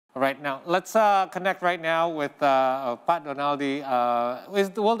All right, now let's connect right now with Pat Donaldi.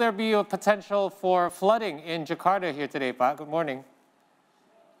 Will there be a potential for flooding in Jakarta here today, Pat? Good morning.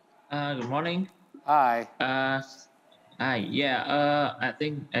 Good morning. Hi. Hi. Yeah. I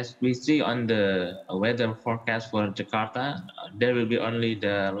think as we see on the weather forecast for Jakarta, there will be only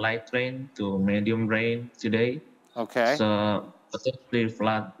the light rain to medium rain today. Okay. So potentially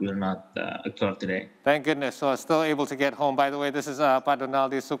flood will not occur today. Thank goodness. So I'm still able to get home. By the way, this is Pak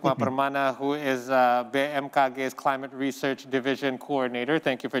Donaldi Sukma Permana, who is BMKG's Climate Research Division Coordinator.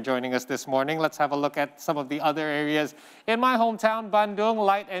 Thank you for joining us this morning. Let's have a look at some of the other areas. In my hometown, Bandung,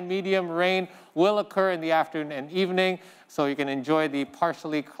 light and medium rain will occur in the afternoon and evening. So you can enjoy the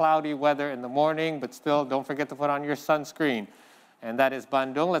partially cloudy weather in the morning, but still don't forget to put on your sunscreen. And that is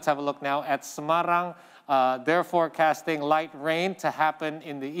Bandung. Let's have a look now at Semarang. They're forecasting light rain to happen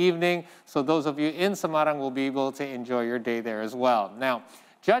in the evening. So those of you in Semarang will be able to enjoy your day there as well. Now,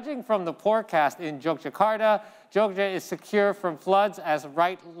 judging from the forecast in Yogyakarta, Jogja is secure from floods as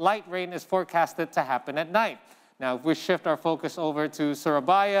light rain is forecasted to happen at night. Now, if we shift our focus over to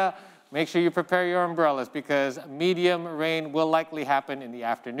Surabaya, make sure you prepare your umbrellas because medium rain will likely happen in the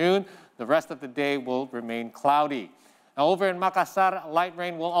afternoon. The rest of the day will remain cloudy. Now, over in Makassar, light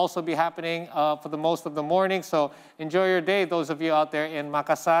rain will also be happening for the most of the morning. So enjoy your day, those of you out there in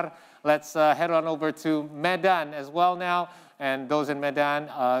Makassar. Let's head on over to Medan as well now. And those in Medan,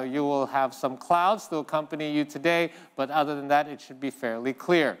 you will have some clouds to accompany you today. But other than that, it should be fairly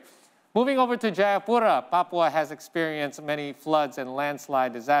clear. Moving over to Jayapura, Papua has experienced many floods and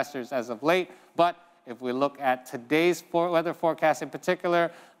landslide disasters as of late. But if we look at today's weather forecast in particular,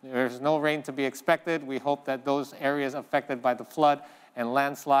 there's no rain to be expected. We hope that those areas affected by the flood and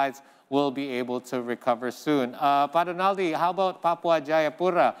landslides will be able to recover soon. Pak Donaldi, how about Papua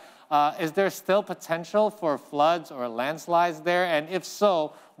Jayapura? Is there still potential for floods or landslides there? And if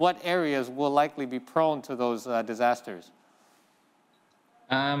so, what areas will likely be prone to those disasters?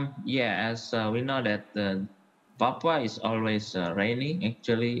 Yeah, as we know that Papua is always raining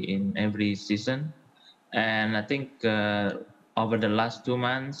actually in every season. And I think over the last 2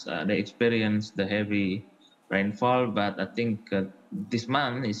 months, they experienced the heavy rainfall, but I think this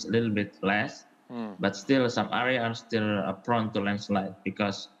month is a little bit less. But still, some areas are still prone to landslide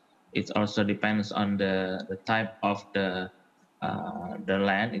because it also depends on the type of the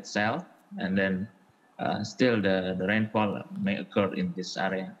land itself, and then still the rainfall may occur in this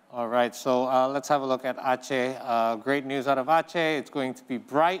area. All right, so let's have a look at Aceh. Great news out of Aceh. It's going to be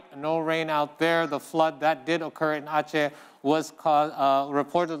bright, no rain out there. The flood that did occur in Aceh was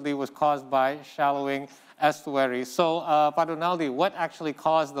reportedly was caused by shallowing estuary. So, Pak Donaldi, what actually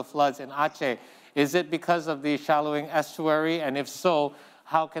caused the floods in Aceh? Is it because of the shallowing estuary? And if so,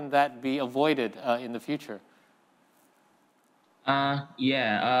 how can that be avoided in the future?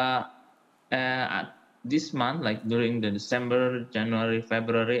 This month, like during the December, January,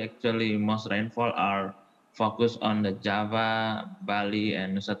 February, actually most rainfall are focused on the Java, Bali,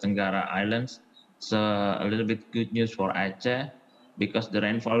 and Nusa Tenggara Islands. So a little bit good news for Aceh because the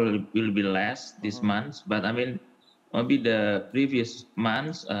rainfall will be less this month. But I mean, maybe the previous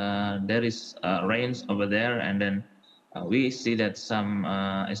months there is rains over there, and then we see that some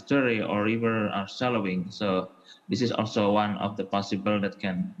estuary or river are shallowing. So this is also one of the possible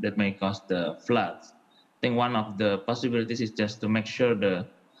that may cause the floods. I think one of the possibilities is just to make sure the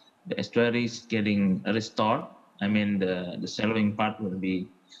estuary is getting restored. I mean, the shallowing part will be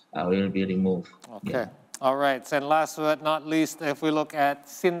removed. Okay. Yeah. All right. And last but not least, if we look at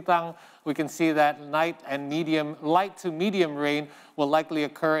Sintang, we can see that light to medium rain will likely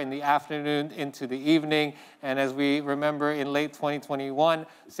occur in the afternoon into the evening. And as we remember, in late 2021,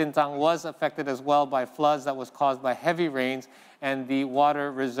 Sintang was affected as well by floods that was caused by heavy rains, and the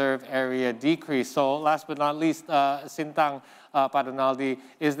water reserve area decreased. So last but not least, Sintang, Pak Donaldi,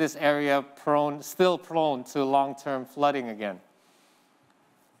 is this area still prone to long-term flooding again?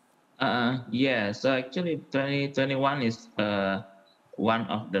 Yeah, so actually 2021 is one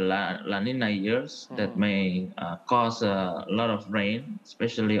of the La Nina years that may cause a lot of rain,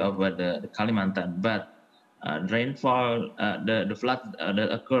 especially over the Kalimantan. But rainfall, the flood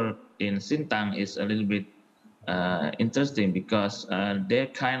that occurred in Sintang is a little bit interesting because they're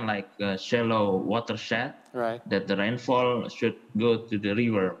kind of like a shallow watershed, right, that the rainfall should go to the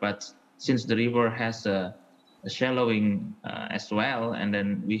river. But since the river has a shallowing as well, and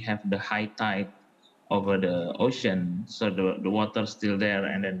then we have the high tide over the ocean, so the water still there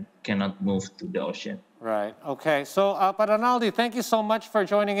and then cannot move to the ocean. Right. Okay. So, Pak Donaldi, thank you so much for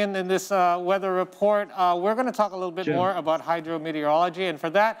joining in this weather report. We're going to talk a little bit more about hydrometeorology, and for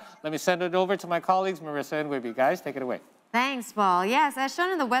that, let me send it over to my colleagues, Marissa and Wibby. Guys, take it away. Thanks, Paul. Yes, as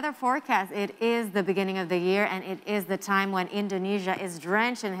shown in the weather forecast, it is the beginning of the year and it is the time when Indonesia is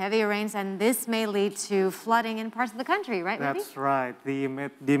drenched in heavy rains, and this may lead to flooding in parts of the country, right, Ruby? That's right.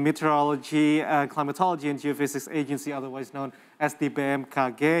 The Meteorology, Climatology and Geophysics Agency, otherwise known as the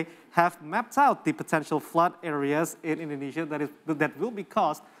BMKG, have mapped out the potential flood areas in Indonesia that will be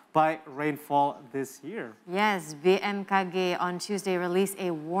caused by rainfall this year. Yes, BMKG on Tuesday released a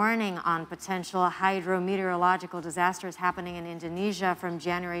warning on potential hydrometeorological disasters happening in Indonesia from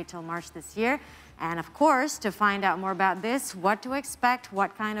January till March this year. And of course, to find out more about this, what to expect,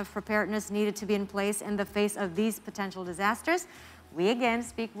 what kind of preparedness needed to be in place in the face of these potential disasters, we again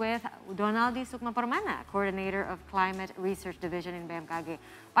speak with Donaldi Sukma Permana, Coordinator of Climate Research Division in BMKG.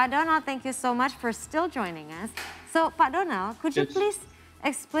 Pak Donald, thank you so much for still joining us. So, Pak Donald, could you please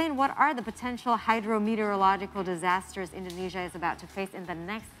explain what are the potential hydrometeorological disasters Indonesia is about to face in the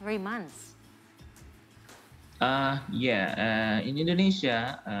next 3 months? In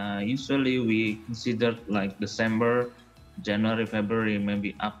Indonesia, usually we consider like December, January, February,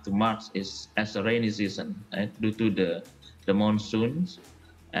 maybe up to March as a rainy season, right, due to the monsoons.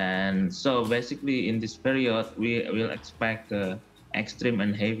 And so basically in this period, we will expect extreme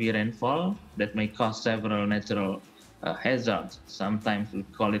and heavy rainfall that may cause several natural hazards. Sometimes we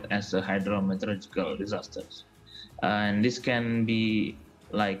call it as a hydrometeorological disasters. And this can be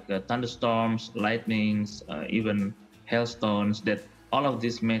like thunderstorms, lightnings, even hailstones, that all of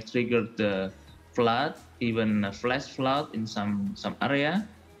this may trigger the flood, even a flash flood in some area,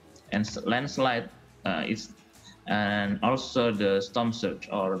 and landslide and also the storm surge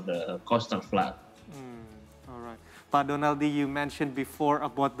or the coastal flood. All right. Pak Donaldi, you mentioned before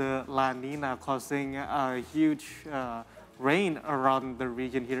about the La Nina causing a huge rain around the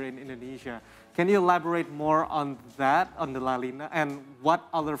region here in Indonesia. Can you elaborate more on that, on the La Nina, and what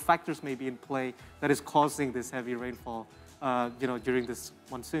other factors may be in play that is causing this heavy rainfall, during this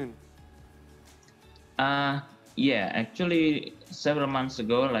monsoon? Actually, several months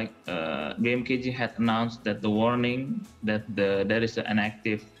ago, like BMKG had announced that the warning that there is an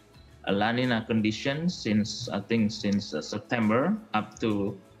active La Nina condition since September up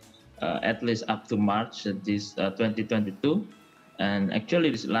to at least up to March this 2022, and actually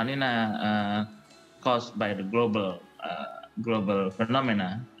this La Nina caused by the global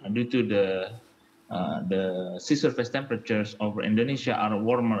phenomena due to the sea surface temperatures over Indonesia are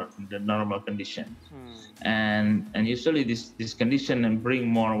warmer than the normal condition. And usually this condition bring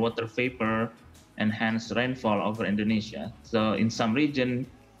more water vapor and hence rainfall over Indonesia. So in some region,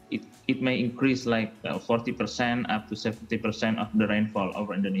 it may increase like 40% up to 70% of the rainfall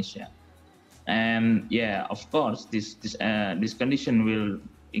over Indonesia. And yeah, of course, this condition will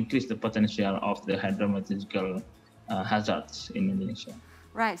increase the potential of the hydrometeorological hazards in Indonesia.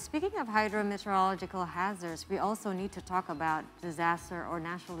 Right. Speaking of hydrometeorological hazards, we also need to talk about disaster or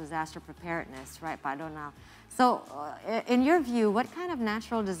natural disaster preparedness, right, Pak Donald? So, in your view, what kind of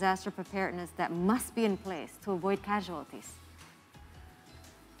natural disaster preparedness that must be in place to avoid casualties?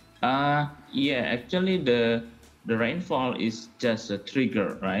 Actually, the rainfall is just a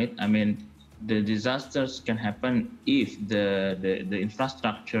trigger, right? I mean, the disasters can happen if the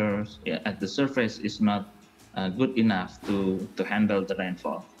infrastructure at the surface is not good enough to handle the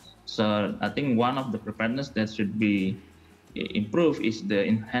rainfall. So I think one of the preparedness that should be improved is the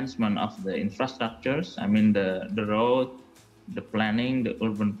enhancement of the infrastructures. I mean the road, the planning, the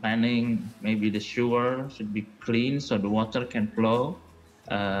urban planning, maybe the sewer should be clean so the water can flow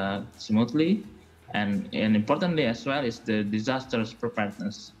smoothly. And importantly as well is the disasters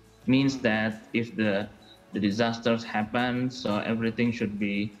preparedness. Means that if the disasters happen, so everything should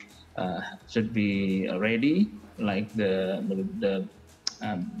be ready, like the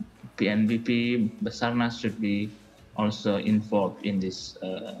PNBP, Basarnas should be also involved in these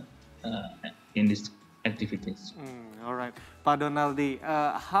activities. All right. Pak Donaldi,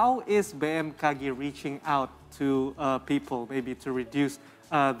 how is BMKG reaching out to people, maybe to reduce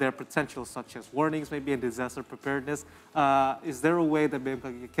their potential, such as warnings, maybe in disaster preparedness? Is there a way that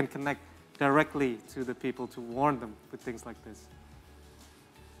BMKG can connect directly to the people to warn them with things like this?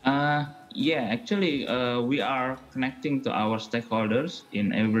 Actually, we are connecting to our stakeholders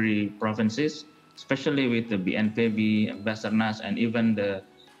in every provinces, especially with the BNPB, Basarnas, and even the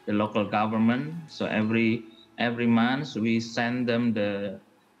local government. So every month we send them the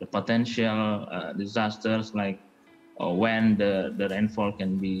potential disasters, like when the rainfall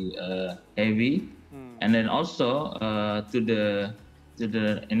can be heavy, and then also to the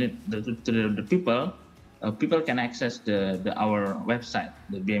people. People can access our website,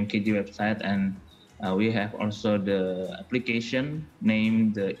 the BMKG website, and we have also the application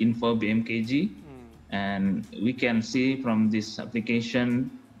named the Info BMKG, And we can see from this application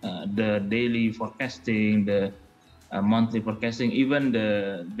the daily forecasting, the monthly forecasting, even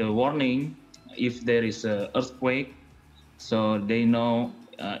the warning if there is an earthquake, so they know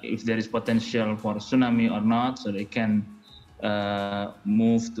if there is potential for tsunami or not, so they can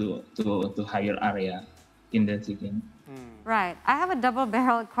move to higher area in that region. Right. I have a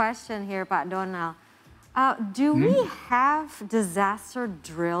double-barreled question here, Pak Donald. Do we have disaster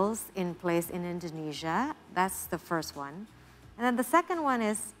drills in place in Indonesia? That's the first one. And then the second one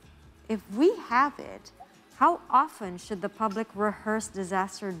is, if we have it, how often should the public rehearse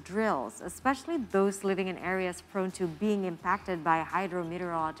disaster drills, especially those living in areas prone to being impacted by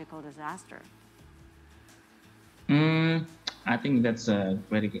hydrometeorological disaster? I think that's a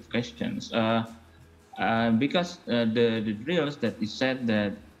very good question. Because the drills that you said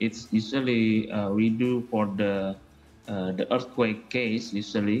that it's usually we do for the earthquake case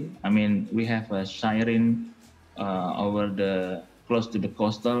usually. I mean, we have a siren over close to the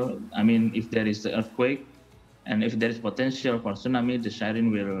coastal. I mean, if there is an earthquake and if there is potential for tsunami, the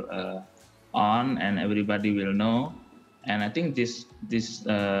siren will on and everybody will know. And I think this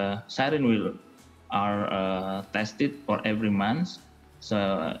siren are tested for every month,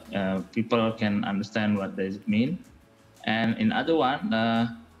 so people can understand what does it mean. And in other one,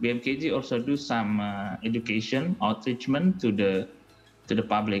 BMKG also do some education outreachment to the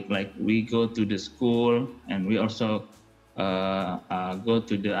public. Like we go to the school and we also go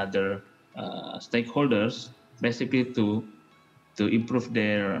to the other stakeholders, basically to improve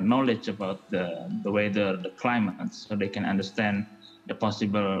their knowledge about the weather, the climate, so they can understand the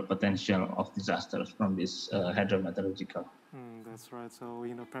possible potential of disasters from this hydrometeorological. That's right. So,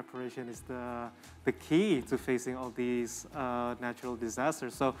 preparation is the key to facing all these natural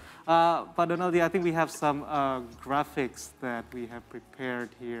disasters. So, Pak Donaldi, I think we have some graphics that we have prepared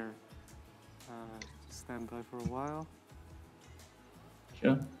here. Stand by for a while.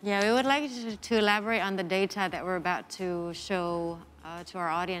 Sure. Yeah, we would like to elaborate on the data that we're about to show to our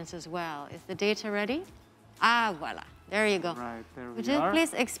audience as well. Is the data ready? Ah, voila. There you go. Right, there we are. Would you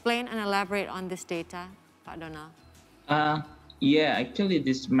please explain and elaborate on this data, Pak Donald? Yeah, actually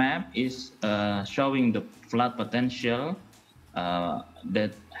this map is showing the flood potential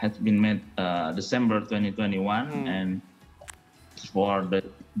that has been made December 2021 and for the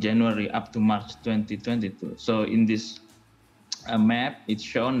January up to March 2022. So in this map, it's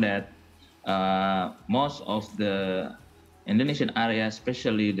shown that most of the Indonesian area,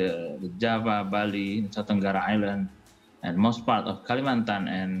 especially the Java, Bali, Nusa Tenggara Island, and most part of Kalimantan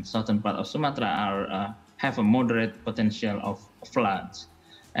and southern part of Sumatra have a moderate potential of floods.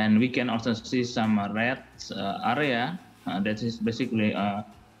 And we can also see some red area that is basically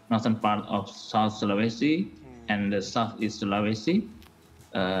northern part of South Sulawesi and the Southeast Sulawesi.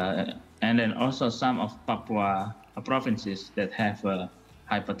 And then also some of Papua provinces that have a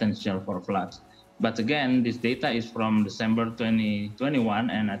high potential for floods. But again, this data is from December 2021,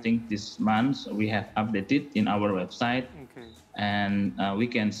 and I think this month we have updated in our website, and we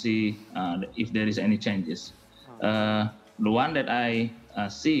can see if there is any changes. The one that I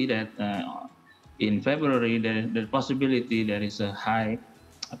see that in February, the possibility there is a high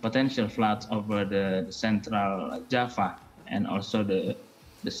potential floods over the central Java and also the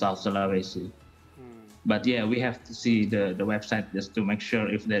South Sulawesi. But yeah, we have to see the website just to make sure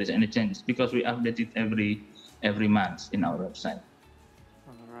if there is any changes, because we update it every month in our website.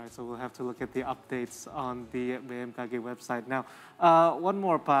 All right, so we'll have to look at the updates on the BMKG website. Now, one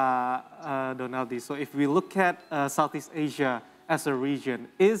more, Pak Donaldi. So if we look at Southeast Asia as a region,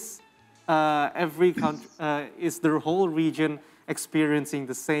 is every country, is the whole region experiencing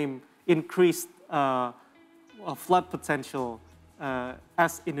the same increased flood potential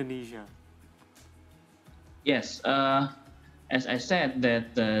as Indonesia? Yes, as I said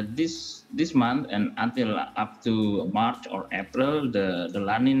that this month and until up to March or April, the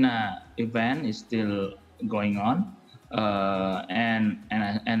La Nina event is still going on, and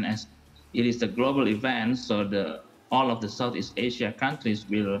as it is a global event, so all of the Southeast Asia countries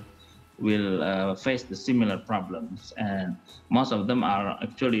will face the similar problems, and most of them are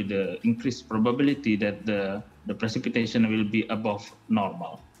actually the increased probability that the precipitation will be above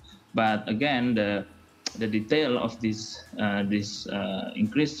normal. But again, the detail of this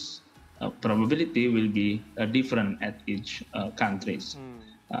increased probability will be different at each countries.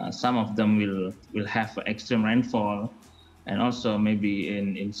 Some of them will have extreme rainfall, and also maybe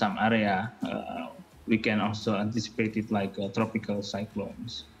in some area we can also anticipate it like tropical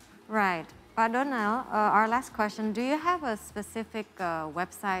cyclones. Right. Pak Donald, our last question, do you have a specific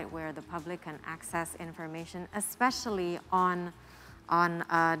website where the public can access information, especially on on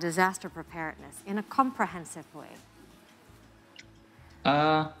disaster preparedness in a comprehensive way?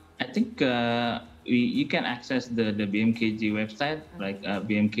 I think you can access the BMKG website, like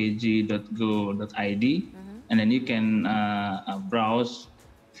bmkg.go.id, and then you can browse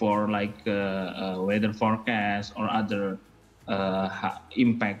for like weather forecast or other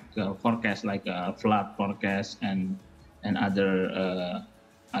impact forecast, like flood forecast and other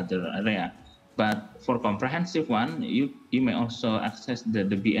area. But for comprehensive one, you may also access the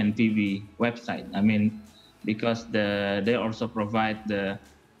BNPB website. I mean, because they also provide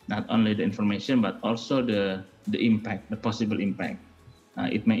not only the information but also the impact, the possible impact.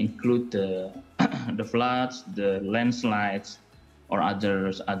 It may include the the floods, the landslides, or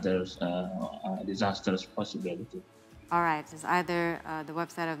others disasters possibility. All right, it's either the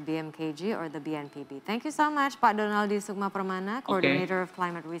website of BMKG or the BNPB. Thank you so much, Pak Donaldi Sukma Permana, Coordinator of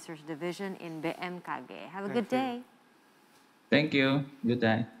Climate Research Division in BMKG. Have a good day. Thank you. Good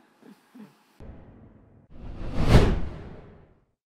day.